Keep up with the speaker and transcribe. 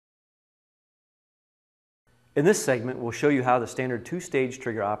In this segment, we'll show you how the standard two-stage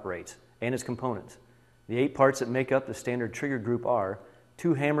trigger operates and its components. The 8 parts that make up the standard trigger group are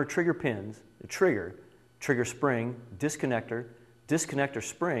 2 hammer trigger pins, the trigger, trigger spring, disconnector, disconnector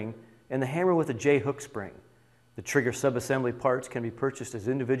spring, and the hammer with a J-hook spring. The trigger subassembly parts can be purchased as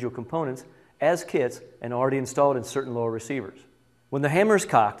individual components, as kits, and already installed in certain lower receivers. When the hammer is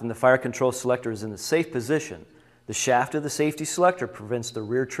cocked and the fire control selector is in the safe position, the shaft of the safety selector prevents the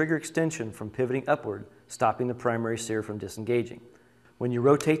rear trigger extension from pivoting upward, stopping the primary sear from disengaging. When you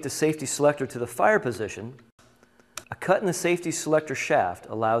rotate the safety selector to the fire position, a cut in the safety selector shaft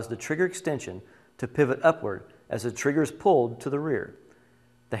allows the trigger extension to pivot upward as the trigger is pulled to the rear.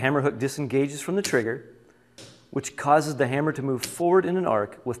 The hammer hook disengages from the trigger, which causes the hammer to move forward in an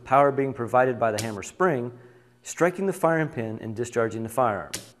arc with power being provided by the hammer spring, striking the firing pin and discharging the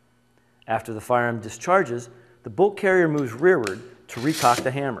firearm. After the firearm discharges, the bolt carrier moves rearward to recock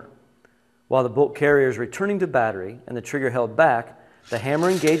the hammer. While the bolt carrier is returning to battery and the trigger held back, the hammer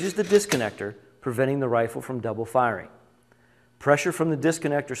engages the disconnector, preventing the rifle from double firing. Pressure from the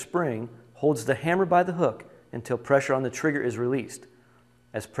disconnector spring holds the hammer by the hook until pressure on the trigger is released.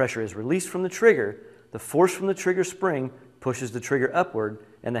 As pressure is released from the trigger, the force from the trigger spring pushes the trigger upward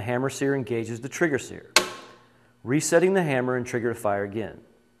and the hammer sear engages the trigger sear, resetting the hammer and trigger to fire again.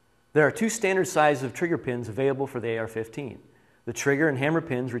 There are 2 standard sizes of trigger pins available for the AR-15. The trigger and hammer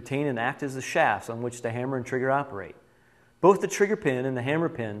pins retain and act as the shafts on which the hammer and trigger operate. Both the trigger pin and the hammer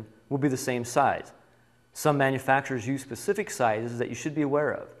pin will be the same size. Some manufacturers use specific sizes that you should be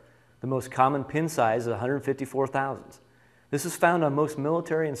aware of. The most common pin size is 154 thousandths. This is found on most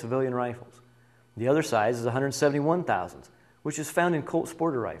military and civilian rifles. The other size is 171 thousandths, which is found in Colt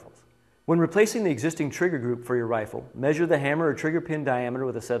Sporter rifles. When replacing the existing trigger group for your rifle, measure the hammer or trigger pin diameter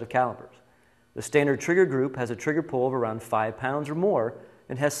with a set of calipers. The standard trigger group has a trigger pull of around 5 pounds or more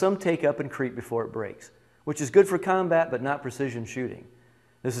and has some take up and creep before it breaks, which is good for combat but not precision shooting.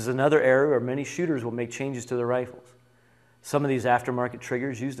 This is another area where many shooters will make changes to their rifles. Some of these aftermarket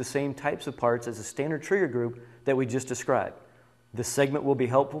triggers use the same types of parts as the standard trigger group that we just described. This segment will be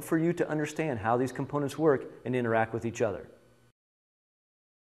helpful for you to understand how these components work and interact with each other.